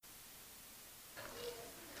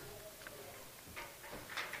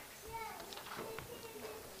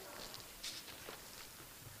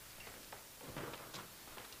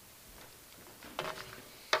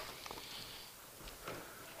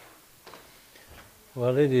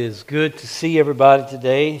Well, it is good to see everybody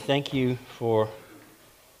today. Thank you for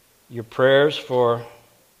your prayers for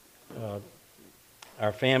uh,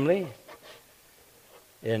 our family.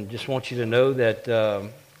 And just want you to know that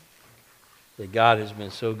God has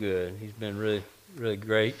been so good. He's been really, really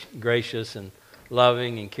great, gracious and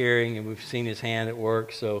loving and caring, and we've seen His hand at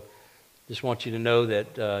work. So just want you to know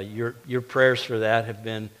that your prayers for that have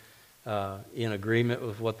been in agreement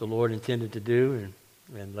with what the Lord intended to do, and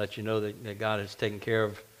let you know that God has taken care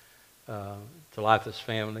of Talitha's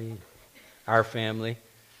family, our family,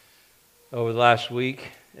 over the last week,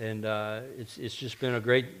 and it's just been a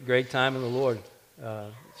great time in the Lord.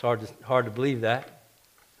 It's hard to believe that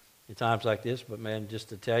in times like this, but man, just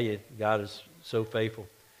to tell you, God is so faithful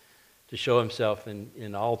to show Himself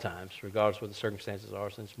in all times, regardless of what the circumstances are.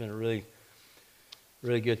 So it's been a really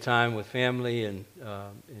good time with family and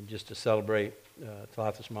just to celebrate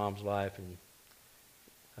Talitha's mom's life, and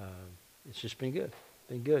it's just been good.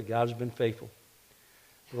 Been good. God has been faithful.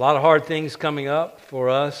 A lot of hard things coming up for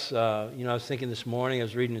us. I was thinking this morning, I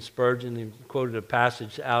was reading in Spurgeon, he quoted a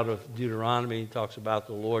passage out of Deuteronomy. He talks about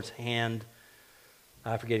the Lord's hand.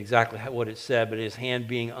 I forget exactly what it said, but His hand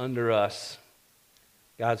being under us.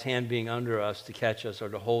 God's hand being under us to catch us or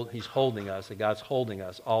to hold. He's holding us, that God's holding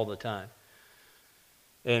us all the time.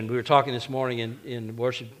 And we were talking this morning in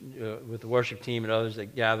worship with the worship team and others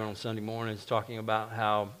that gather on Sunday mornings, talking about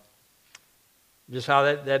how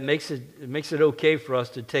that makes it okay for us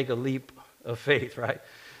to take a leap of faith, right?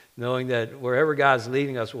 Knowing that wherever God's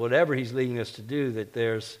leading us, whatever He's leading us to do, that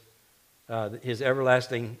there's His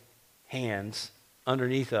everlasting hands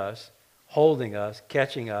underneath us, holding us,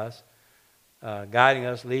 catching us, guiding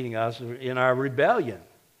us, leading us. In our rebellion,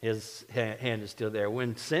 His hand is still there.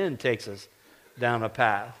 When sin takes us down a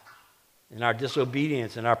path, in our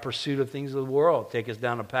disobedience and our pursuit of things of the world take us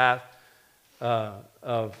down a path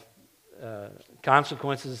of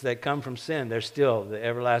consequences that come from sin, there's still the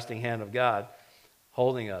everlasting hand of God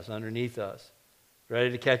holding us, underneath us, ready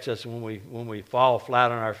to catch us when we fall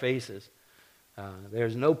flat on our faces.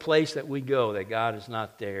 There's no place that we go that God is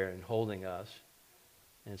not there and holding us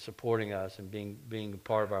and supporting us and being a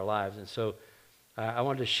part of our lives. And so I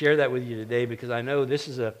wanted to share that with you today, because I know this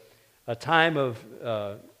is a time of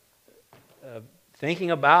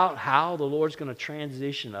thinking about how the Lord's going to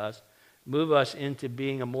transition us, move us into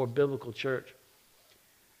being a more biblical church.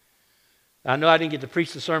 I know I didn't get to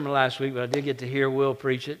preach the sermon last week, but I did get to hear Will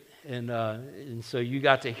preach it, and so you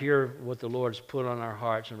got to hear what the Lord's put on our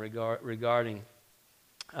hearts and regarding,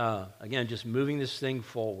 again, just moving this thing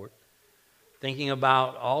forward, thinking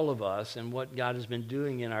about all of us and what God has been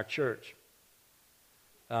doing in our church.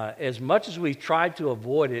 As much as we've tried to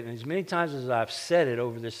avoid it, and as many times as I've said it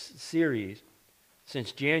over this series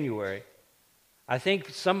since January, I think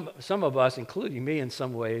some of us, including me in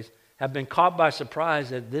some ways, have been caught by surprise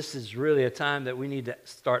that this is really a time that we need to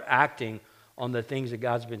start acting on the things that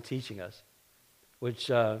God's been teaching us, which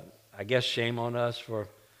I guess shame on us for,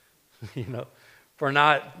 for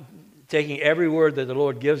not taking every word that the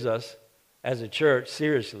Lord gives us as a church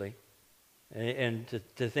seriously, and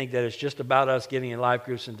to think that it's just about us getting in life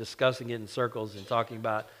groups and discussing it in circles and talking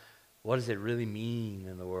about what does it really mean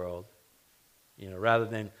in the world, rather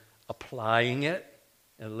than applying it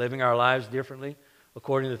and living our lives differently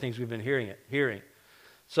according to the things we've been hearing.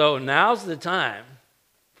 So now's the time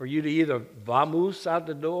for you to either vamoose out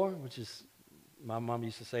the door, which is, my mom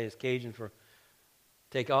used to say, is Cajun for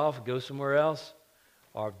take off, go somewhere else,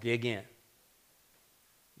 or dig in.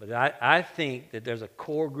 But I think that there's a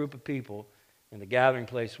core group of people in the Gathering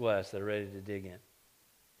Place West that are ready to dig in.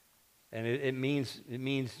 And it means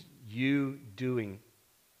you doing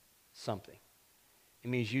something. It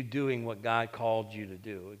means you doing what God called you to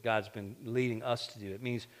do, what God's been leading us to do. It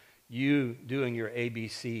means you doing your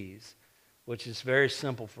ABCs, which is very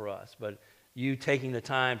simple for us, but you taking the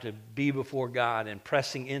time to be before God and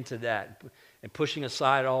pressing into that and pushing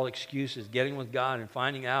aside all excuses, getting with God and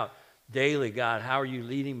finding out daily, God, how are you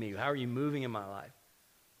leading me? How are you moving in my life?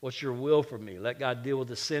 What's your will for me? Let God deal with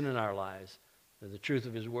the sin in our lives, the truth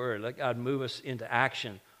of His Word. Let God move us into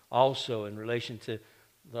action also in relation to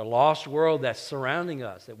the lost world that's surrounding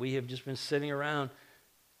us, that we have just been sitting around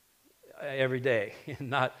every day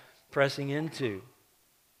and not pressing into.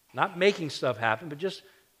 Not making stuff happen, but just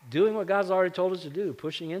doing what God's already told us to do,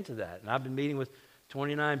 pushing into that. And I've been meeting with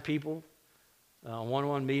 29 people on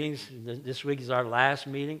one-on-one meetings. This week is our last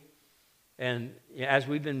meeting. And as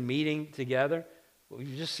we've been meeting together,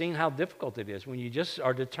 we've just seen how difficult it is when you just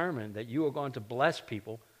are determined that you are going to bless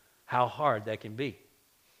people, how hard that can be.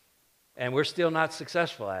 And we're still not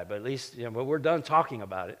successful at it, but at least but we're done talking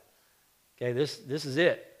about it. Okay, this is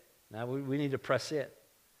it. Now we need to press it.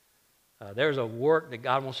 There's a work that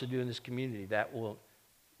God wants to do in this community that will,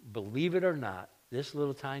 believe it or not, this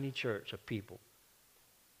little tiny church of people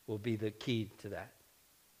will be the key to that.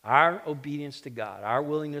 Our obedience to God, our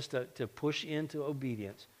willingness to push into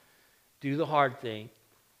obedience, do the hard thing,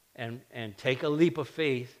 and take a leap of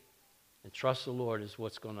faith and trust the Lord is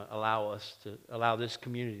what's going to allow this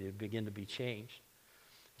community to begin to be changed.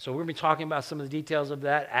 So we're going to be talking about some of the details of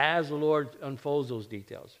that as the Lord unfolds those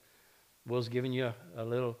details. Will's giving you a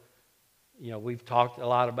little, we've talked a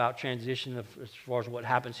lot about transition as far as what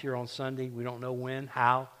happens here on Sunday. We don't know when,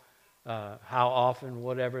 how often,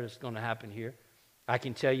 whatever is going to happen here. I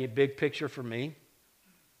can tell you, big picture for me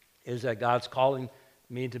is that God's calling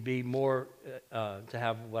me to be more, to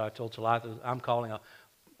have what I told Talitha,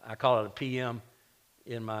 I call it a PM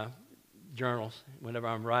in my journals. Whenever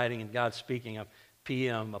I'm writing and God's speaking, I'm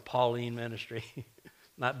PM, a Pauline ministry.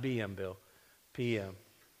 Not BM, Bill, PM.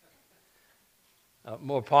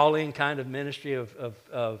 More Pauline kind of ministry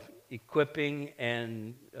of equipping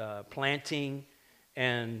and planting.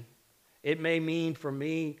 And it may mean for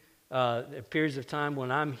me periods of time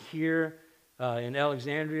when I'm here in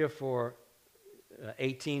Alexandria for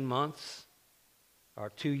 18 months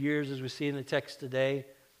or 2 years, as we see in the text today.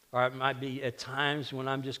 Or it might be at times when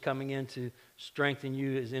I'm just coming in to strengthen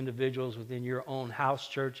you as individuals within your own house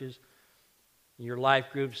churches, your life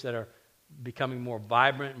groups that are becoming more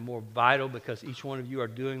vibrant and more vital because each one of you are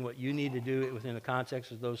doing what you need to do within the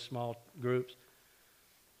context of those small groups.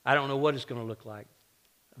 I don't know what it's going to look like,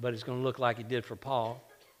 but it's going to look like it did for Paul,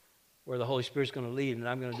 where the Holy Spirit's going to lead, and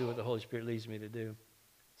I'm going to do what the Holy Spirit leads me to do.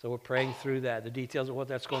 So we're praying through that, the details of what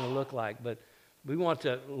that's going to look like. But we want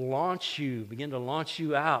to begin to launch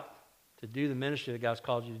you out to do the ministry that God's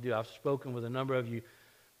called you to do. I've spoken with a number of you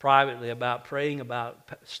privately about praying about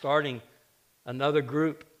starting another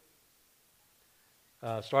group,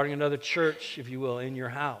 starting another church, if you will, in your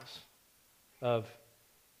house, of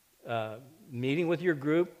meeting with your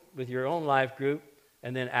group, with your own life group,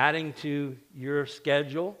 and then adding to your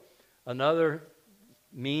schedule another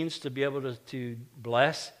means to be able to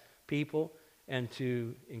bless people and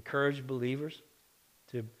to encourage believers,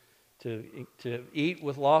 to eat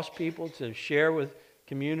with lost people, to share with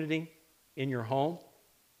community in your home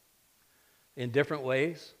in different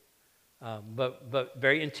ways, but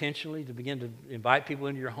very intentionally to begin to invite people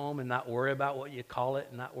into your home and not worry about what you call it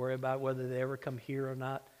and not worry about whether they ever come here or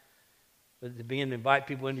not, but to begin to invite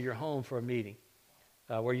people into your home for a meeting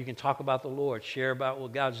where you can talk about the Lord, share about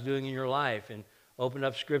what God's doing in your life, and open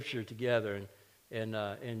up Scripture together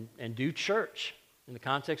and do church in the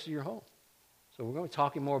context of your home. So we're going to be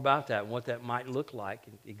talking more about that and what that might look like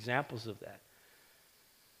and examples of that.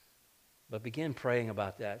 But begin praying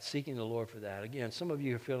about that, seeking the Lord for that. Again, some of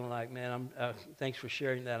you are feeling like, man, thanks for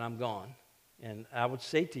sharing that, I'm gone. And I would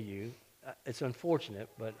say to you, it's unfortunate,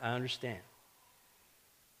 but I understand.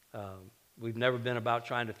 We've never been about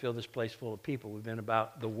trying to fill this place full of people. We've been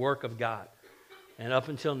about the work of God. And up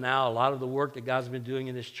until now, a lot of the work that God's been doing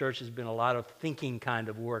in this church has been a lot of thinking kind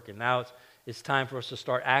of work. And now it's time for us to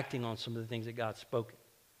start acting on some of the things that God's spoken.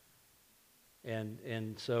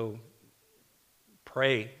 And so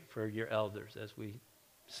pray for your elders as we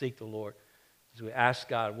seek the Lord, as we ask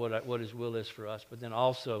God what His will is for us, but then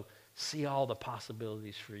also see all the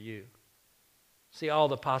possibilities for you. See all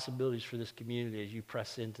the possibilities for this community as you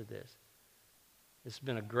press into this. It's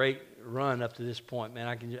been a great run up to this point, man.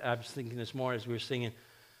 I was thinking this morning as we were singing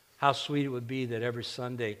how sweet it would be that every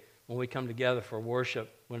Sunday when we come together for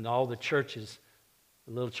worship, when all the churches,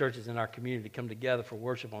 the little churches in our community come together for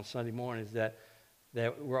worship on Sunday mornings, that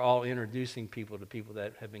we're all introducing people to people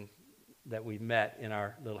that we've met in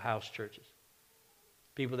our little house churches.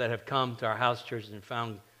 People that have come to our house churches and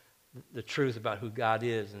found the truth about who God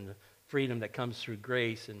is and the freedom that comes through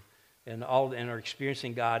grace and are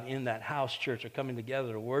experiencing God in that house church, are coming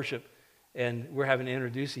together to worship, and we're having to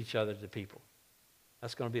introduce each other to people.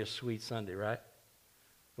 That's going to be a sweet Sunday, right?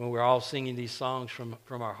 When we're all singing these songs from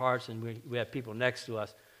our hearts, and we have people next to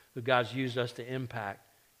us who God's used us to impact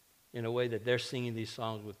in a way that they're singing these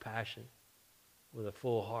songs with passion, with a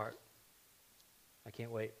full heart. I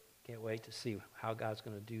can't wait to see how God's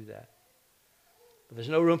going to do that. But there's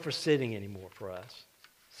no room for sitting anymore for us.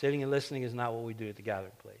 Sitting and listening is not what we do at the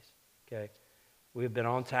gathering place. Okay, we have been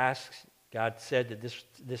on task. God said that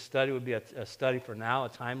this study would be a study for now, a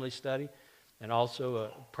timely study, and also a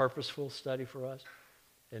purposeful study for us.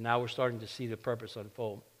 And now we're starting to see the purpose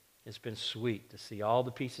unfold. It's been sweet to see all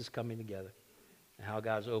the pieces coming together and how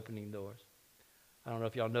God's opening doors. I don't know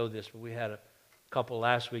if y'all know this, but we had a couple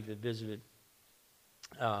last week that visited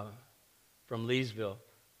from Leesville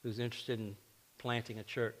who's interested in planting a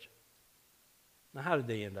church. Now, how did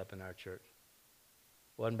they end up in our church?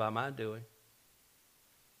 Wasn't by my doing.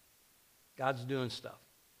 God's doing stuff.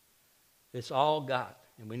 It's all God,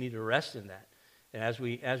 and we need to rest in that. And as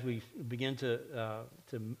we begin to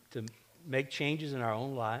make changes in our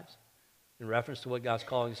own lives in reference to what God's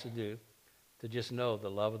calling us to do, to just know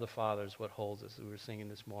the love of the Father is what holds us, as we were singing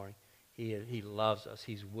this morning. He loves us.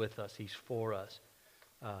 He's with us. He's for us.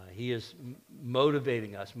 He is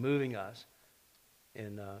motivating us, moving us,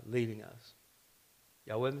 and leading us.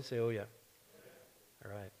 Y'all with me? Say, oh, yeah.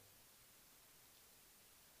 All right.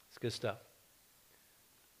 It's good stuff.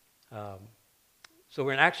 So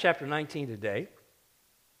we're in Acts chapter 19 today.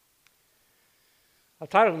 I've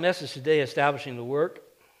titled the message today, Establishing the Work.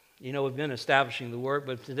 You know, we've been establishing the work,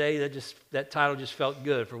 but today that title just felt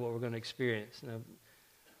good for what we're going to experience. Now,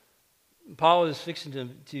 Paul is fixing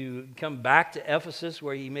to come back to Ephesus,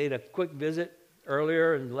 where he made a quick visit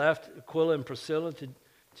earlier and left Aquila and Priscilla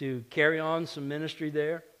to carry on some ministry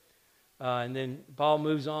there. And then Paul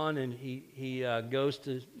moves on, and he goes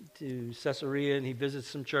to Caesarea, and he visits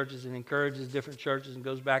some churches and encourages different churches and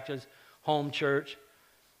goes back to his home church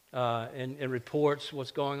and reports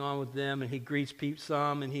what's going on with them. And he greets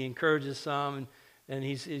some, and he encourages some. And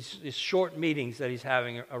he's short meetings that he's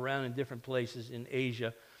having around in different places in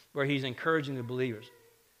Asia where he's encouraging the believers.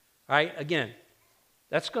 All right? Again,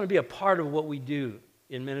 that's going to be a part of what we do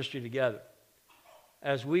in ministry together.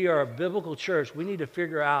 As we are a biblical church, we need to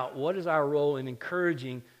figure out what is our role in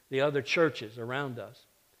encouraging the other churches around us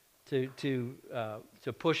to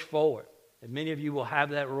push forward. And many of you will have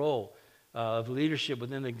that role of leadership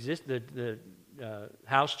within the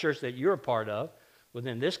house church that you're a part of,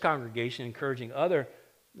 within this congregation, encouraging other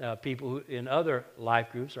people in other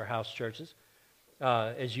life groups or house churches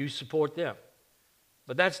as you support them.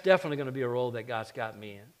 But that's definitely going to be a role that God's got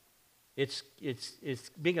me in. It's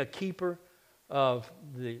being a keeper of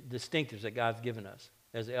the distinctives that God's given us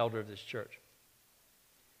as the elder of this church.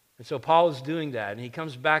 And so Paul is doing that, and he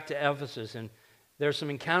comes back to Ephesus, and there's some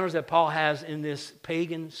encounters that Paul has in this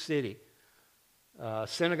pagan city.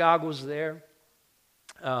 Synagogue was there,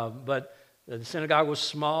 but the synagogue was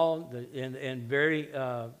small and very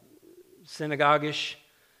synagogue-ish.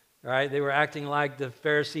 Right? They were acting like the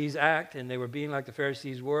Pharisees act, and they were being like the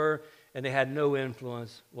Pharisees were, and they had no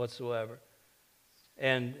influence whatsoever.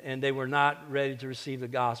 And they were not ready to receive the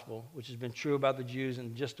gospel, which has been true about the Jews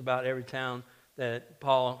in just about every town that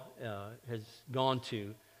Paul has gone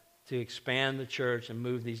to expand the church and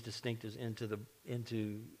move these distinctives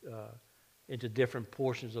into different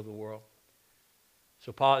portions of the world.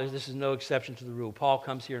 So this is no exception to the rule. Paul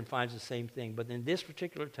comes here and finds the same thing. But in this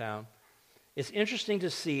particular town, it's interesting to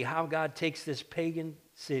see how God takes this pagan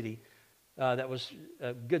city that was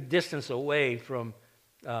a good distance away from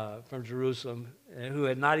Jerusalem, who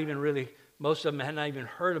had not even really, most of them had not even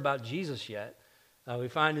heard about Jesus yet. We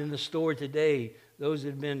find in the story today, those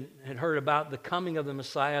that had heard about the coming of the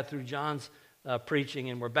Messiah through John's preaching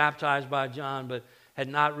and were baptized by John, but had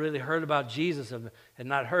not really heard about Jesus, had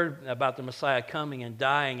not heard about the Messiah coming and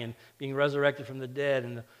dying and being resurrected from the dead,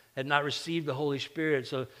 and had not received the Holy Spirit.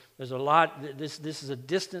 So there's a lot, this is a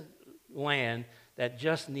distant land that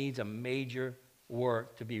just needs a major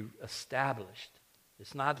work to be established.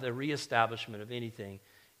 It's not the reestablishment of anything.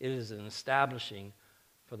 It is an establishing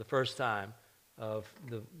for the first time of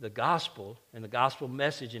the gospel and the gospel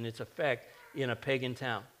message and its effect in a pagan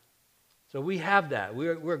town. So we have that.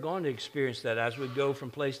 We're going to experience that as we go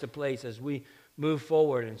from place to place, as we move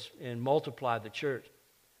forward and multiply the church.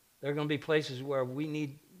 There are going to be places where we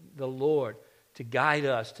need the Lord to guide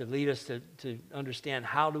us, to lead us to understand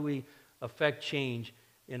how do we affect change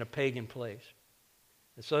in a pagan place.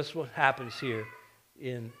 And so that's what happens here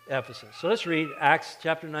in Ephesus. So let's read Acts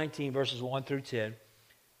chapter 19, verses 1 through 10,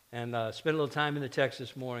 and spend a little time in the text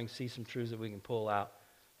this morning, see some truths that we can pull out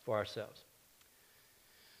for ourselves.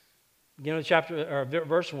 Begin with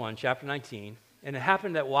verse 1, chapter 19. And it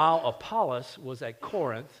happened that while Apollos was at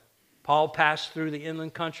Corinth, Paul passed through the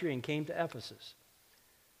inland country and came to Ephesus.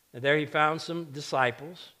 And there he found some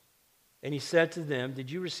disciples, and he said to them,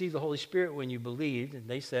 "Did you receive the Holy Spirit when you believed?" And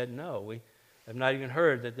they said, "No, we have not even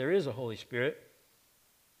heard that there is a Holy Spirit."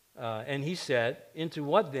 And he said, "Into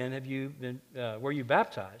what then were you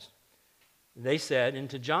baptized?" They said,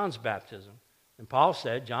 "Into John's baptism." And Paul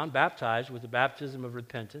said, "John baptized with the baptism of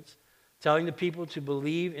repentance, telling the people to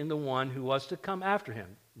believe in the one who was to come after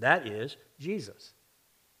him, that is, Jesus."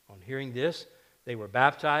 On hearing this, they were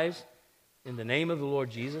baptized in the name of the Lord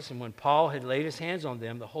Jesus. And when Paul had laid his hands on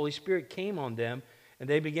them, the Holy Spirit came on them, and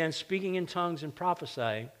they began speaking in tongues and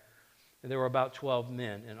prophesying. And there were about 12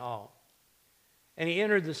 men in all. And he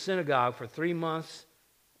entered the synagogue for 3 months,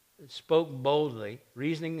 and spoke boldly,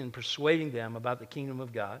 reasoning and persuading them about the kingdom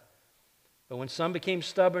of God. But when some became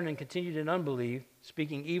stubborn and continued in unbelief,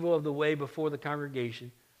 speaking evil of the way before the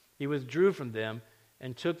congregation, he withdrew from them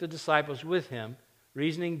and took the disciples with him,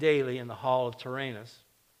 reasoning daily in the hall of Tyrannus.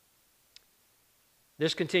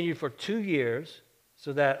 This continued for 2 years,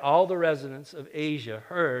 so that all the residents of Asia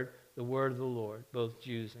heard the word of the Lord, both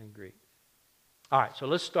Jews and Greeks. All right, so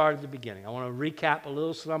let's start at the beginning. I want to recap a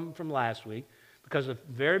little something from last week, because at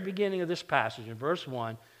the very beginning of this passage, in verse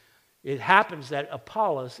 1, it happens that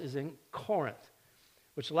Apollos is in Corinth,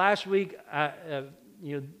 which last week,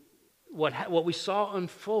 what we saw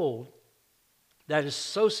unfold that is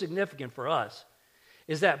so significant for us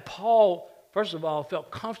is that Paul, first of all, felt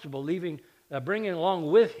comfortable bringing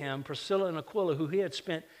along with him Priscilla and Aquila, who he had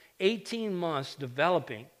spent 18 months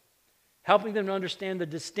developing, helping them to understand the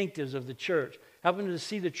distinctives of the church, helping them to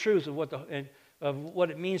see the truth of what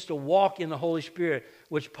it means to walk in the Holy Spirit,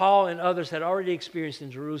 which Paul and others had already experienced in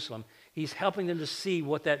Jerusalem. He's helping them to see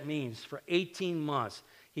what that means. For 18 months,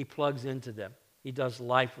 he plugs into them. He does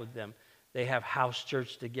life with them. They have house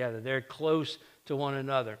church together. They're close to one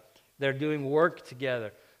another. They're doing work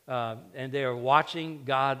together. And they are watching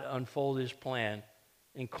God unfold his plan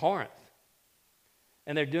in Corinth.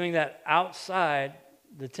 And they're doing that outside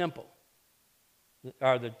the temple,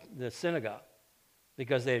 or the synagogue,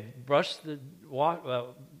 because they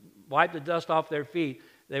wiped the dust off their feet.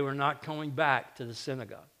 They were not coming back to the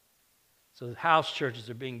synagogue. So the house churches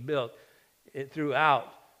are being built throughout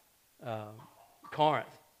Corinth.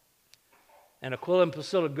 And Aquila and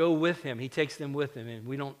Priscilla go with him. He takes them with him. And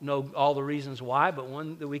we don't know all the reasons why, but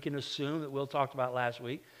one that we can assume that Will talked about last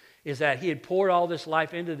week is that he had poured all this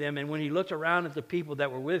life into them. And when he looked around at the people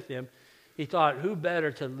that were with him, he thought, who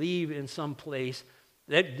better to leave in some place?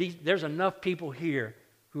 There's enough people here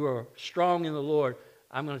who are strong in the Lord.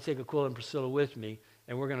 I'm going to take Aquila and Priscilla with me,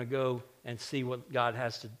 and we're going to go and see what God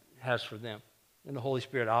has for them. And the Holy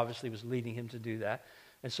Spirit obviously was leading him to do that.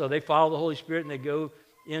 And so they follow the Holy Spirit, and they go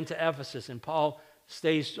into Ephesus. And Paul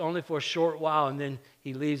stays only for a short while, and then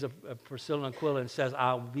he leaves Priscilla and Aquila and says,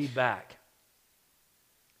 I'll be back.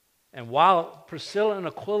 And while Priscilla and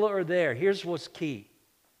Aquila are there, here's what's key.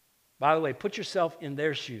 By the way, put yourself in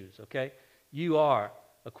their shoes, okay? You are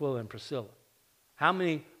Aquila and Priscilla. How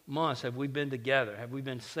many months have we been together? Have we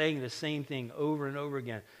been saying the same thing over and over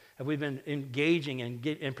again? Have we been engaging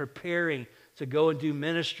and preparing to go and do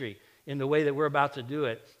ministry in the way that we're about to do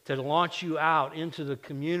it, to launch you out into the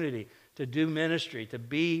community, to do ministry, to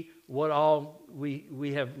be what all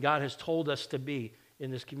God has told us to be in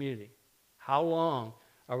this community? How long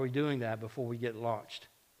are we doing that before we get launched?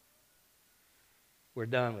 We're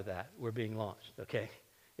done with that. We're being launched, okay?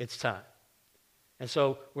 It's time. And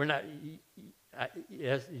so we're not,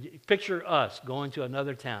 picture us going to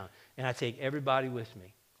another town, and I take everybody with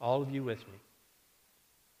me, all of you with me.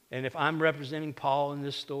 And if I'm representing Paul in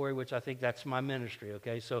this story, which I think that's my ministry,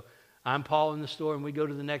 okay? So I'm Paul in the story, and we go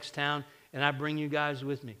to the next town, and I bring you guys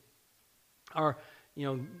with me. Or,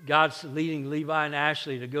 God's leading Levi and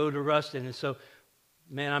Ashley to go to Ruston, and so,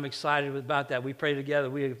 man, I'm excited about that. We pray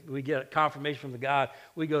together. We get confirmation from the God.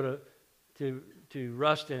 We go to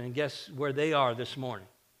Ruston, and guess where they are this morning?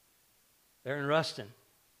 They're in Ruston,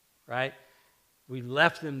 right? We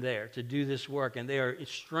left them there to do this work, and they are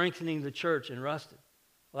strengthening the church in Ruston.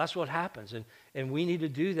 Well, that's what happens, and we need to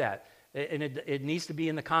do that. And it needs to be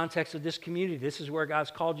in the context of this community. This is where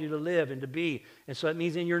God's called you to live and to be. And so it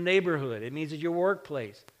means in your neighborhood. It means at your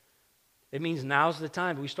workplace. It means now's the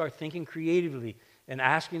time we start thinking creatively and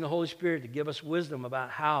asking the Holy Spirit to give us wisdom about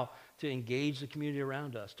how to engage the community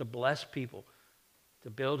around us, to bless people, to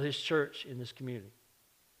build his church in this community.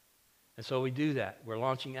 And so we do that. We're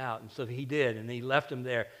launching out. And so he did, and he left them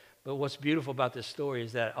there. But what's beautiful about this story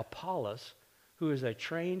is that Apollos, who is a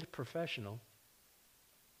trained professional,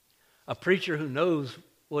 a preacher who knows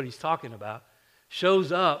what he's talking about,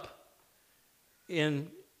 shows up in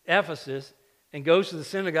Ephesus and goes to the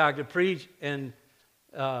synagogue to preach, and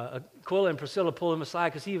Aquila and Priscilla pull him aside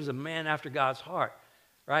because he was a man after God's heart,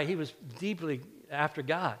 right? He was deeply after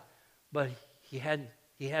God, but he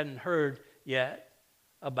hadn't heard yet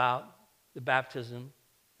about the baptism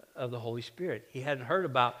of the Holy Spirit. He hadn't heard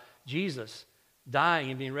about Jesus dying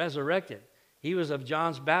and being resurrected. He was of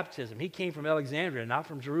John's baptism. He came from Alexandria, not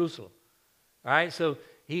from Jerusalem. All right, so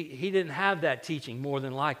he didn't have that teaching, more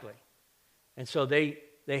than likely. And so they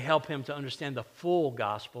help him to understand the full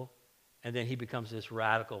gospel, and then he becomes this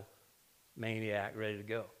radical maniac ready to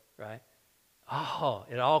go, right? Oh,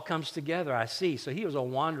 it all comes together, I see. So he was a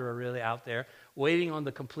wanderer really out there, waiting on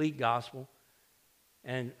the complete gospel.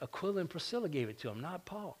 And Aquila and Priscilla gave it to him, not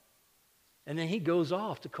Paul. And then he goes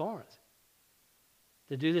off to Corinth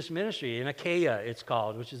to do this ministry. In Achaia, it's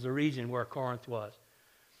called, which is the region where Corinth was.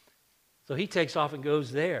 So he takes off and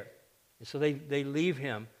goes there. And so they leave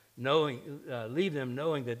him leave them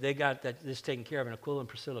knowing that they got this taken care of. And Aquila and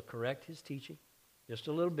Priscilla correct his teaching just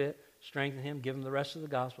a little bit, strengthen him, give him the rest of the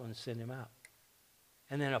gospel, and send him out.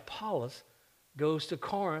 And then Apollos goes to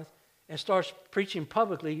Corinth and starts preaching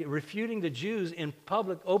publicly, refuting the Jews in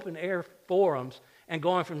public open-air forums and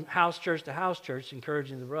going from house church to house church,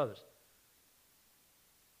 encouraging the brothers.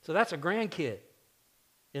 So that's a grandkid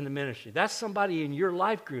in the ministry. That's somebody in your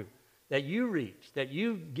life group that you reach, that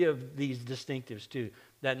you give these distinctives to,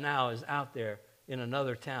 that now is out there in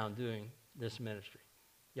another town doing this ministry.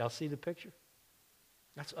 Y'all see the picture?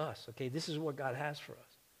 That's us, okay? This is what God has for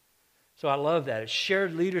us. So I love that. It's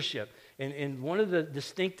shared leadership. And one of the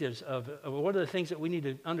distinctives of one of the things that we need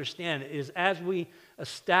to understand is as we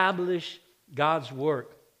establish God's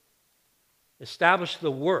work, establish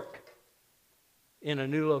the work in a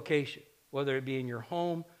new location, whether it be in your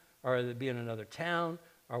home or whether it be in another town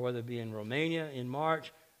or whether it be in Romania in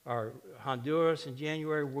March or Honduras in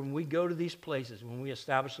January, when we go to these places, when we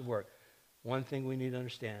establish the work, one thing we need to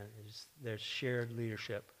understand is there's shared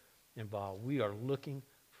leadership involved. We are looking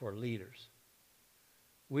for leaders.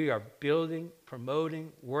 We are building,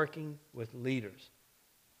 promoting, working with leaders.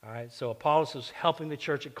 All right, so Apollos is helping the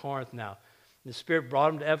church at Corinth now. The Spirit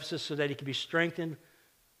brought him to Ephesus so that he could be strengthened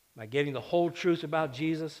by getting the whole truth about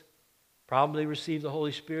Jesus, probably received the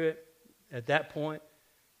Holy Spirit at that point,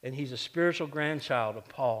 and he's a spiritual grandchild of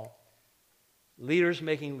Paul. Leaders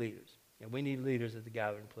making leaders, and we need leaders at the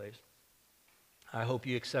gathering place. I hope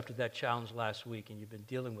you accepted that challenge last week and you've been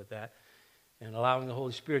dealing with that and allowing the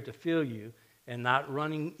Holy Spirit to fill you and not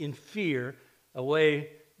running in fear away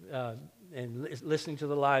and listening to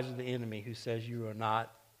the lies of the enemy who says you are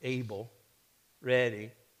not able,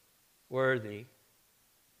 ready, worthy,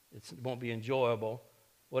 it won't be enjoyable,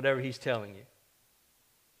 whatever he's telling you.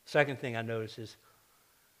 Second thing I notice is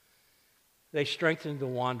they strengthened the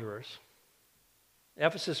wanderers.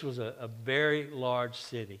 Ephesus was a very large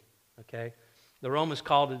city, okay? The Romans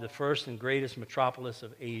called it the first and greatest metropolis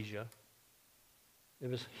of Asia. It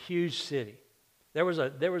was a huge city. There was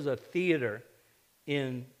a theater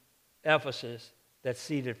in Ephesus that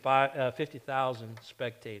seated 50,000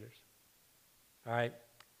 spectators. All right?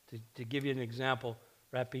 To give you an example,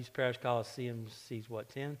 Rapides Parish Coliseum seats what,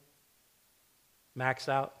 10? Max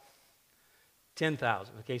out?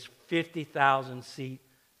 10,000. Okay, it's 50,000 seat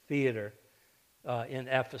theater in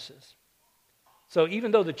Ephesus. So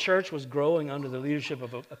even though the church was growing under the leadership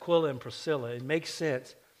of Aquila and Priscilla, it makes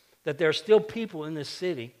sense that there are still people in this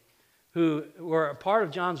city who were a part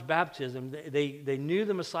of John's baptism. They knew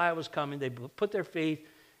the Messiah was coming. They put their faith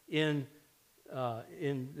in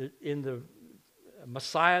the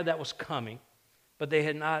Messiah that was coming, but they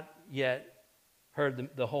had not yet heard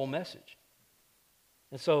the whole message.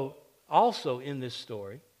 And so also in this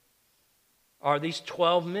story are these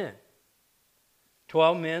 12 men.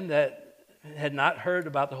 12 men that had not heard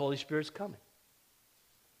about the Holy Spirit's coming.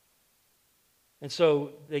 And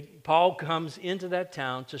so Paul comes into that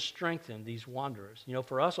town to strengthen these wanderers. You know,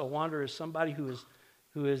 for us, a wanderer is somebody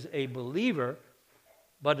who is a believer,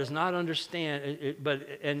 but does not understand, but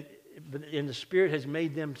in the Spirit has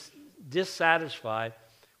made them dissatisfied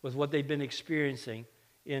with what they've been experiencing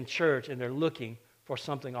in church, and they're looking for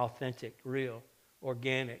something authentic, real,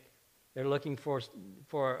 organic. They're looking for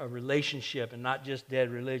a relationship and not just dead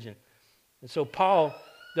religion. And so Paul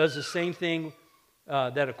does the same thing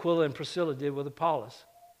that Aquila and Priscilla did with Apollos.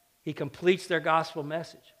 He completes their gospel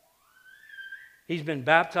message. He's been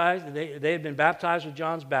baptized. They had been baptized with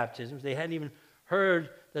John's baptisms. They hadn't even heard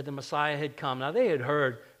that the Messiah had come. Now, they had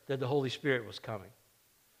heard that the Holy Spirit was coming.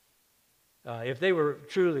 If they were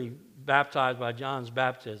truly baptized by John's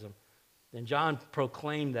baptism, then John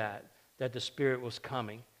proclaimed that the Spirit was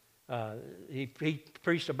coming. He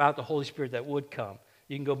preached about the Holy Spirit that would come.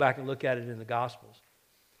 You can go back and look at it in the Gospels.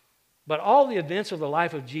 But all the events of the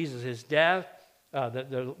life of Jesus, his death,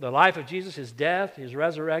 the life of Jesus, his death, his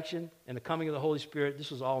resurrection, and the coming of the Holy Spirit,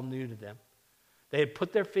 this was all new to them. They had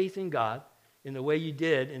put their faith in God in the way you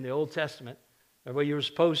did in the Old Testament, or the way you were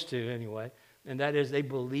supposed to anyway, and that is they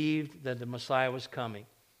believed that the Messiah was coming,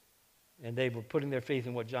 and they were putting their faith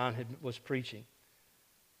in what John was preaching.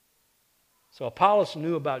 So Apollos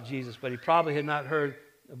knew about Jesus, but he probably had not heard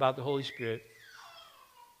about the Holy Spirit.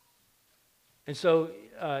 And so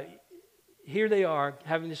here they are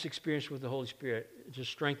having this experience with the Holy Spirit to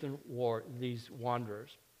strengthen these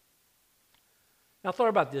wanderers. Now, I thought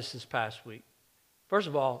about this past week. First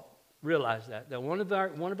of all, realize that one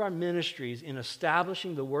of our ministries in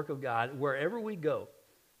establishing the work of God wherever we go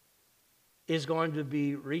is going to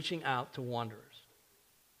be reaching out to wanderers.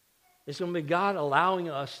 It's going to be God allowing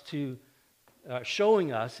us to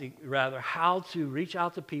showing us, rather, how to reach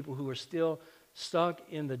out to people who are still stuck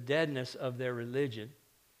in the deadness of their religion,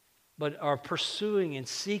 but are pursuing and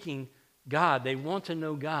seeking God. They want to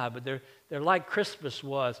know God, but they're like Crispus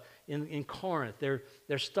was in Corinth.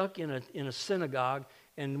 They're stuck in a synagogue,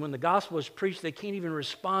 and when the gospel is preached, they can't even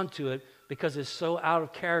respond to it because it's so out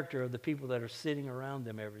of character of the people that are sitting around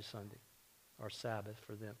them every Sunday or Sabbath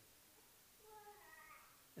for them.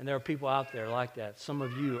 And there are people out there like that. Some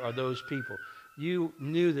of you are those people. You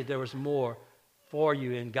knew that there was more for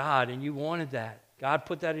you in God, and you wanted that. God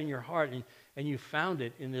put that in your heart, and you found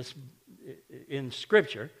it in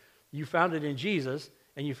Scripture. You found it in Jesus,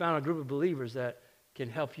 and you found a group of believers that can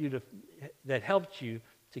help you that helped you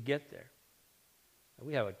to get there. And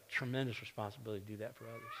we have a tremendous responsibility to do that for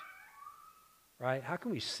others. Right? How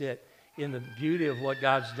can we sit in the beauty of what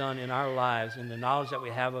God's done in our lives and the knowledge that we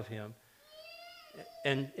have of Him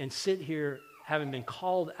and sit here having been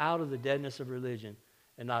called out of the deadness of religion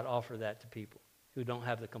and not offer that to people who don't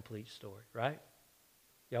have the complete story, right?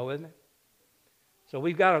 Y'all with me? So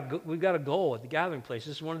we've got a goal at the gathering place.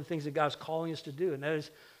 This is one of the things that God's calling us to do, and that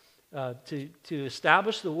is to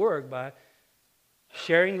establish the work by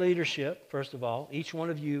sharing leadership, first of all, each one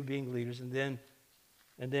of you being leaders, and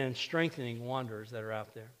then strengthening wanderers that are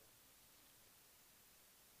out there.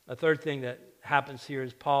 A third thing that happens here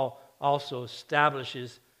is Paul also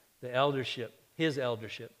establishes the eldership, his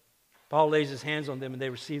eldership. Paul lays his hands on them and they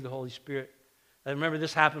receive the Holy Spirit. And remember,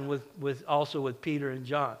 this happened also with Peter and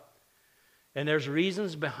John. And there's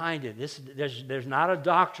reasons behind it. There's not a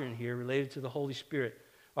doctrine here related to the Holy Spirit,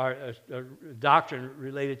 or a doctrine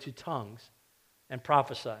related to tongues and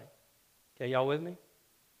prophesying. Okay, y'all with me?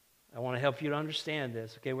 I want to help you to understand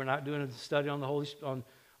this. Okay, we're not doing a study on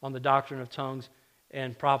the doctrine of tongues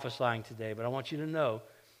and prophesying today, but I want you to know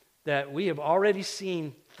that we have already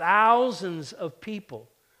seen thousands of people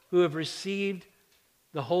who have received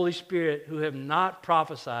the Holy Spirit who have not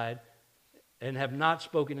prophesied and have not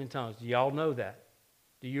spoken in tongues. Do y'all know that?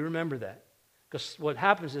 Do you remember that? Because what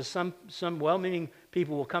happens is some well-meaning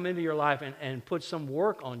people will come into your life and put some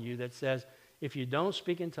work on you that says, if you don't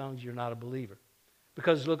speak in tongues, you're not a believer.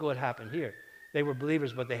 Because look at what happened here. They were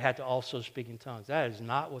believers, but they had to also speak in tongues. That is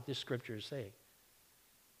not what this scripture is saying.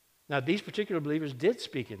 Now, these particular believers did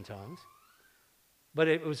speak in tongues, but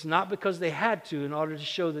it was not because they had to in order to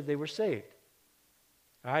show that they were saved.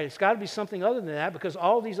 All right, it's got to be something other than that, because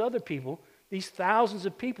all these other people, these thousands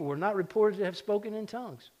of people, were not reported to have spoken in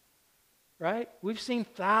tongues. Right? We've seen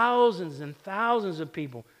thousands and thousands of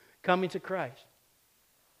people coming to Christ,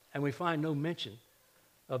 and we find no mention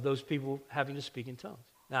of those people having to speak in tongues.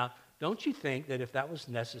 Now, don't you think that if that was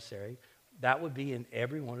necessary, that would be in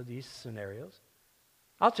every one of these scenarios?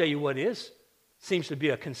 I'll tell you what seems to be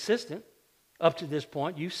a consistent, up to this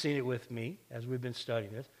point, you've seen it with me as we've been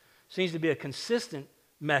studying this, seems to be a consistent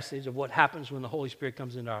message of what happens when the Holy Spirit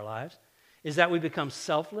comes into our lives, is that we become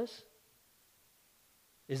selfless,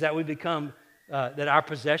 is that we become, that our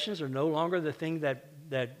possessions are no longer the thing that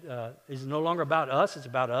is no longer about us, it's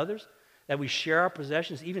about others, that we share our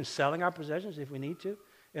possessions, even selling our possessions if we need to,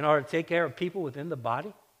 in order to take care of people within the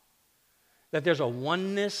body. That there's a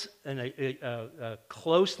oneness and a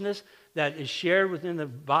closeness that is shared within the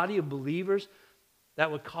body of believers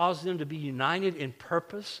that would cause them to be united in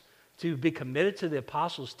purpose, to be committed to the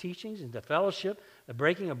apostles' teachings and to fellowship, the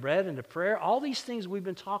breaking of bread and to prayer. All these things we've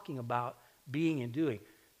been talking about being and doing.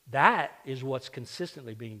 That is what's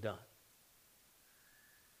consistently being done.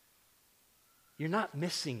 You're not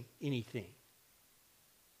missing anything.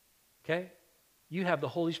 Okay? You have the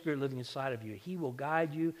Holy Spirit living inside of you. He will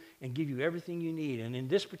guide you and give you everything you need. And in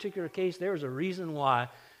this particular case, there is a reason why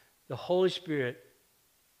the Holy Spirit,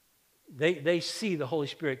 they see the Holy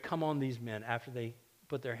Spirit come on these men after they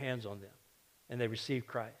put their hands on them and they receive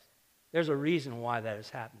Christ. There's a reason why that is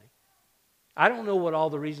happening. I don't know what all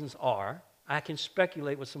the reasons are. I can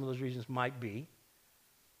speculate what some of those reasons might be.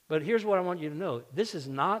 But here's what I want you to know. This is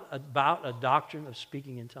not about a doctrine of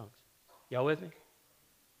speaking in tongues. Y'all with me?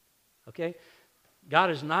 Okay?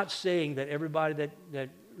 God is not saying that everybody that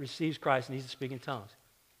receives Christ needs to speak in tongues.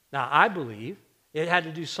 Now, I believe it had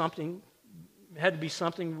to be something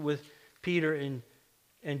with Peter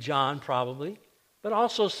and John probably, but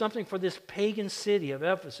also something for this pagan city of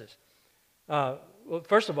Ephesus. Well,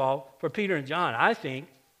 first of all, for Peter and John, I think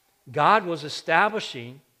God was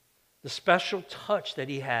establishing the special touch that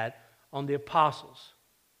he had on the apostles,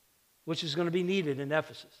 which is going to be needed in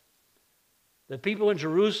Ephesus. The people in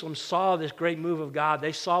Jerusalem saw this great move of God.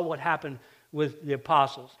 They saw what happened with the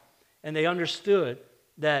apostles. And they understood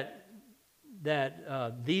that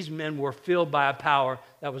these men were filled by a power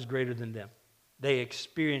that was greater than them. They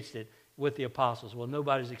experienced it with the apostles. Well,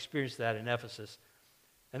 nobody's experienced that in Ephesus.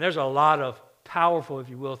 And there's a lot of powerful, if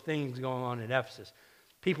you will, things going on in Ephesus.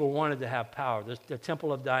 People wanted to have power. The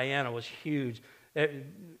temple of Diana was huge.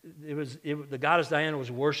 The goddess Diana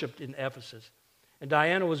was worshipped in Ephesus. And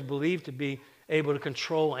Diana was believed to be able to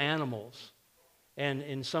control animals and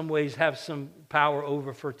in some ways have some power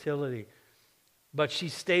over fertility. But she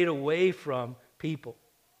stayed away from people.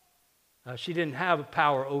 She didn't have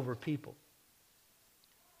power over people.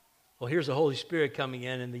 Well, here's the Holy Spirit coming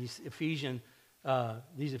in, and these pagan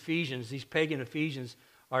Ephesians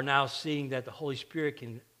are now seeing that the Holy Spirit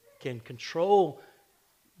can control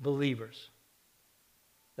believers.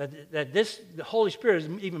 That the Holy Spirit is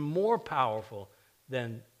even more powerful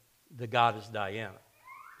than the goddess Diana,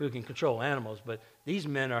 who can control animals. But these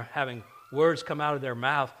men are having words come out of their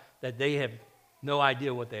mouth that they have no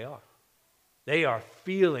idea what they are. They are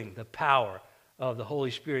feeling the power of the Holy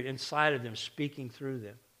Spirit inside of them, speaking through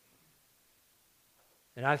them.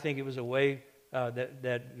 And I think it was a way that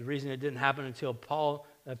the reason it didn't happen until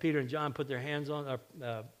Peter and John put their hands on,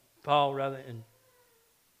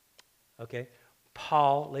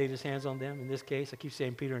 Paul laid his hands on them in this case. I keep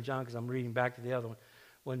saying Peter and John because I'm reading back to the other one.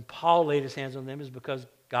 When Paul laid his hands on them is because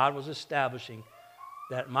God was establishing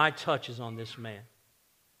that my touch is on this man.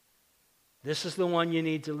 This is the one you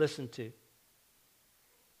need to listen to.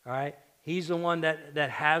 All right? He's the one that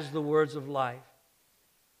has the words of life.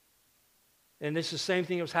 And this is the same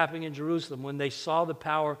thing that was happening in Jerusalem. When they saw the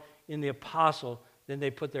power in the apostle, then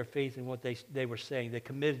they put their faith in what they were saying. They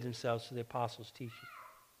committed themselves to the apostles' teaching.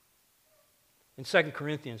 In 2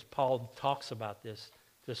 Corinthians, Paul talks about this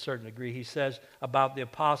to a certain degree. He says about the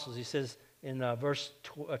apostles, he says in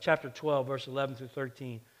chapter 12, verse 11 through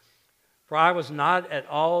 13, "For I was not at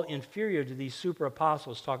all inferior to these super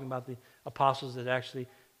apostles," talking about the apostles that actually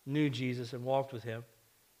knew Jesus and walked with him,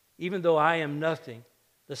 "even though I am nothing.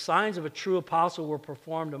 The signs of a true apostle were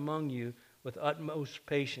performed among you with utmost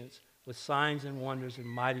patience, with signs and wonders and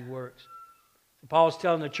mighty works." So Paul is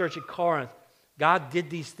telling the church at Corinth, God did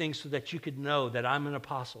these things so that you could know that I'm an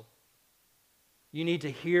apostle. You need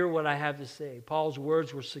to hear what I have to say. Paul's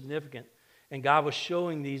words were significant, and God was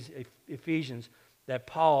showing these Ephesians that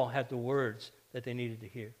Paul had the words that they needed to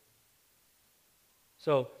hear.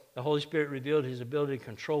 So the Holy Spirit revealed his ability to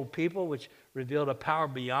control people, which revealed a power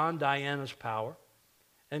beyond Diana's power.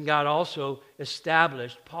 And God also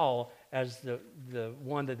established Paul as the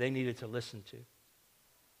one that they needed to listen to.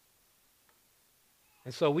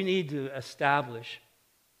 And so we need to establish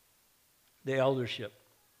the eldership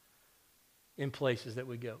in places that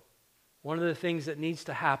we go. One of the things that needs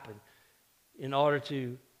to happen in order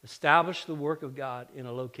to establish the work of God in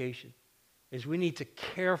a location is we need to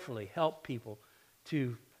carefully help people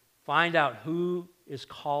to find out who is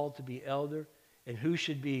called to be elder and who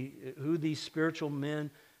these spiritual men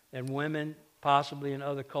and women, possibly in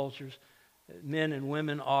other cultures, men and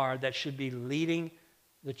women are that should be leading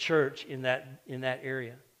the church in that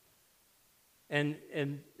area. And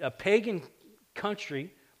a pagan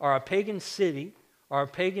country or a pagan city or a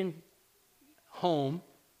pagan home,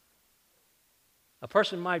 a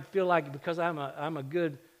person might feel like because I'm a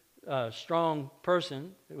good, strong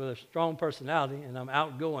person with a strong personality and I'm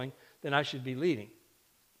outgoing, then I should be leading.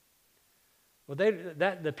 Well,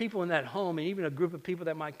 the people in that home and even a group of people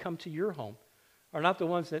that might come to your home are not the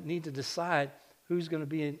ones that need to decide who's going to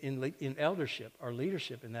be in eldership or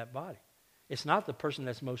leadership in that body. It's not the person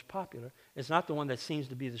that's most popular. It's not the one that seems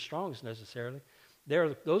to be the strongest necessarily.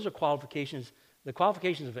 Those are qualifications. The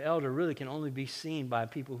qualifications of an elder really can only be seen by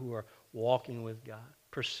people who are walking with God,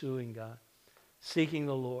 pursuing God, seeking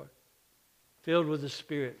the Lord, filled with the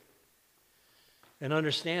Spirit, and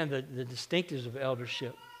understand the distinctives of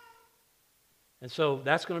eldership. And so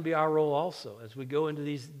that's going to be our role also as we go into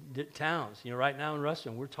these towns. Right now in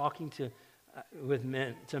Ruston, we're talking to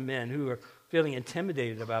men who are feeling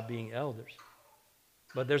intimidated about being elders.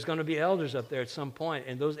 But there's going to be elders up there at some point,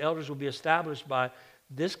 and those elders will be established by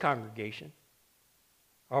this congregation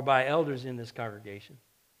or by elders in this congregation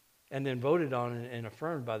and then voted on and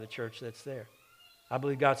affirmed by the church that's there. I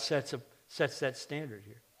believe God sets that standard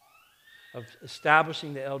here of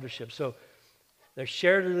establishing the eldership. So they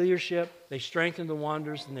share the leadership, they strengthen the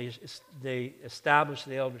wonders, and they establish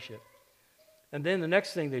the eldership. And then the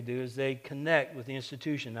next thing they do is they connect with the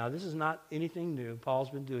institution. Now, this is not anything new. Paul's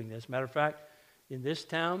been doing this. Matter of fact, in this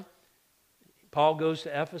town, Paul goes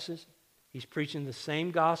to Ephesus. He's preaching the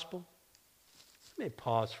same gospel. Let me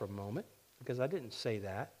pause for a moment because I didn't say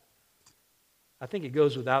that. I think it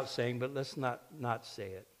goes without saying, but let's not say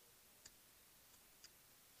it.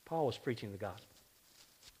 Paul was preaching the gospel.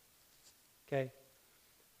 Okay?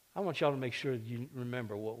 I want y'all to make sure that you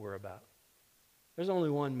remember what we're about. There's only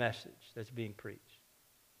one message that's being preached.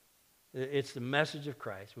 It's the message of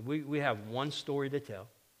Christ. We have one story to tell.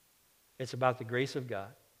 It's about the grace of God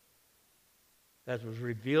that was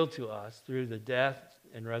revealed to us through the death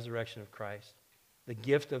and resurrection of Christ, the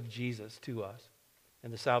gift of Jesus to us,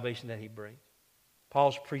 and the salvation that he brings.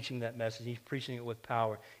 Paul's preaching that message. He's preaching it with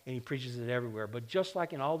power, and he preaches it everywhere. But just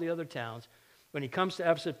like in all the other towns, when he comes to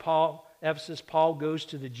Ephesus, Paul goes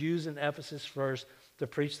to the Jews in Ephesus first to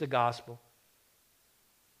preach the gospel.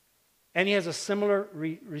 And he has a similar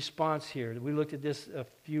response here. We looked at this a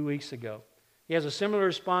few weeks ago. He has a similar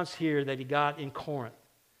response here that he got in Corinth.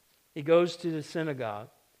 He goes to the synagogue,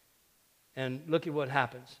 and look at what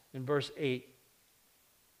happens in verse 8.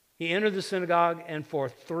 He entered the synagogue and for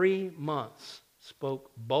 3 months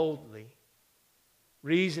spoke boldly,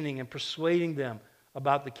 reasoning and persuading them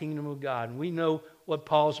about the kingdom of God. And we know what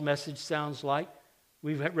Paul's message sounds like.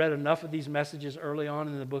 We've read enough of these messages early on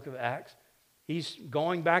in the book of Acts. He's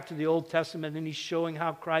going back to the Old Testament and he's showing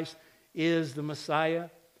how Christ is the Messiah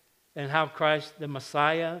and how Christ, the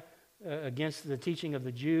Messiah, against the teaching of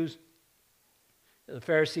the Jews, the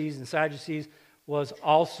Pharisees and Sadducees, was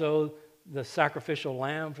also the sacrificial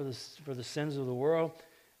lamb for the sins of the world.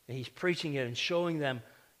 And he's preaching it and showing them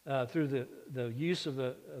through the use of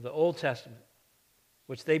the Old Testament,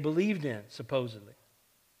 which they believed in, supposedly.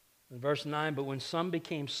 In verse 9, but when some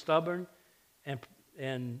became stubborn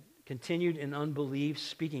and continued in unbelief,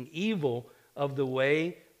 speaking evil of the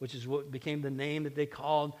way, which is what became the name that they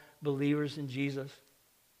called believers in Jesus,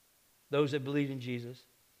 those that believed in Jesus,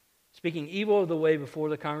 speaking evil of the way before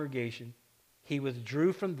the congregation, he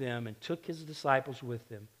withdrew from them and took his disciples with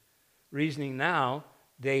him, reasoning now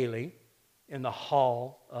daily in the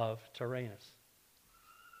hall of Tyrannus.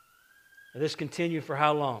 Now, this continued for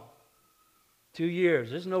how long? 2 years.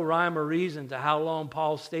 There's no rhyme or reason to how long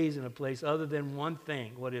Paul stays in a place other than one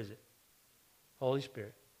thing. What is it? Holy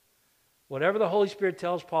Spirit. Whatever the Holy Spirit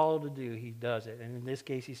tells Paul to do, he does it. And in this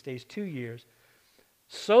case, he stays 2 years,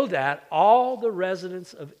 so that all the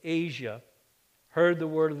residents of Asia heard the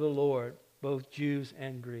word of the Lord, both Jews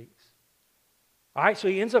and Greeks. All right, so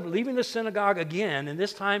he ends up leaving the synagogue again, and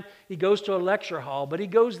this time he goes to a lecture hall, but he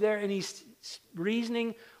goes there and he's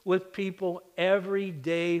reasoning with people every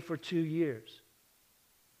day for 2 years.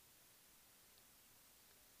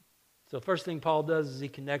 So the first thing Paul does is he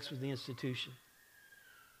connects with the institution.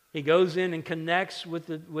 He goes in and connects with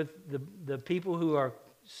the people who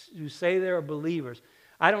say they're believers.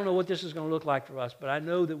 I don't know what this is going to look like for us, but I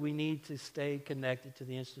know that we need to stay connected to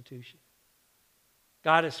the institution.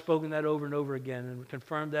 God has spoken that over and over again and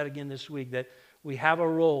confirmed that again this week, that we have a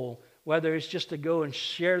role, whether it's just to go and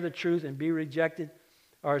share the truth and be rejected,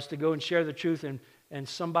 or it's to go and share the truth and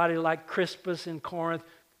somebody like Crispus in Corinth,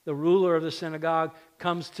 the ruler of the synagogue,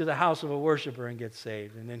 comes to the house of a worshiper and gets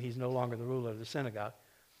saved, and then he's no longer the ruler of the synagogue.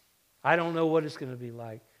 I don't know what it's going to be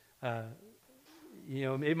like.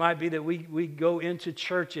 It might be that we go into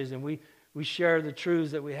churches and we share the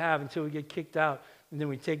truths that we have until we get kicked out, and then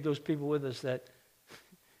we take those people with us that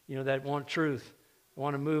want truth,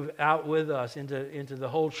 want to move out with us into the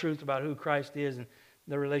whole truth about who Christ is and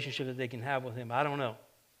the relationship that they can have with him. I don't know.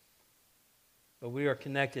 But we are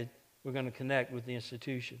connected. We're going to connect with the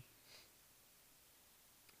institution.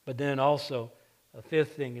 But then also, a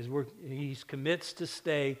fifth thing is he commits to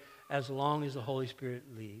stay as long as the Holy Spirit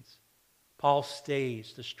leads. Paul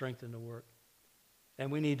stays to strengthen the work.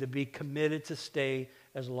 And we need to be committed to stay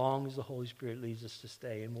as long as the Holy Spirit leads us to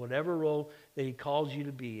stay. In whatever role that he calls you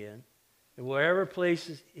to be in wherever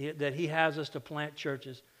places that he has us to plant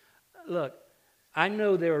churches. Look, I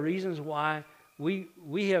know there are reasons why we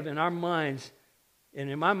have in our minds, and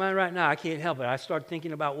in my mind right now, I can't help it. I start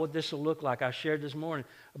thinking about what this will look like. I shared this morning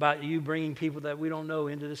about you bringing people that we don't know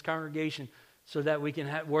into this congregation so that we can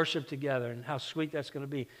worship together, and how sweet that's going to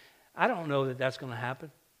be. I don't know that that's going to happen.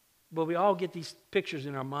 But we all get these pictures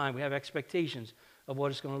in our mind. We have expectations of what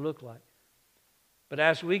it's going to look like. But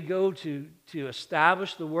as we go to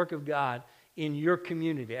establish the work of God in your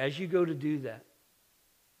community, as you go to do that,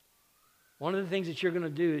 one of the things that you're going to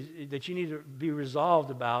do is that you need to be resolved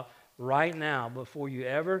about right now before you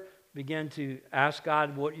ever begin to ask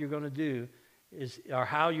God what you're going to do or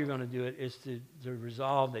how you're going to do it, is to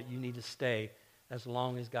resolve that you need to stay as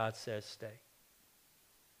long as God says stay.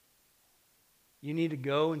 You need to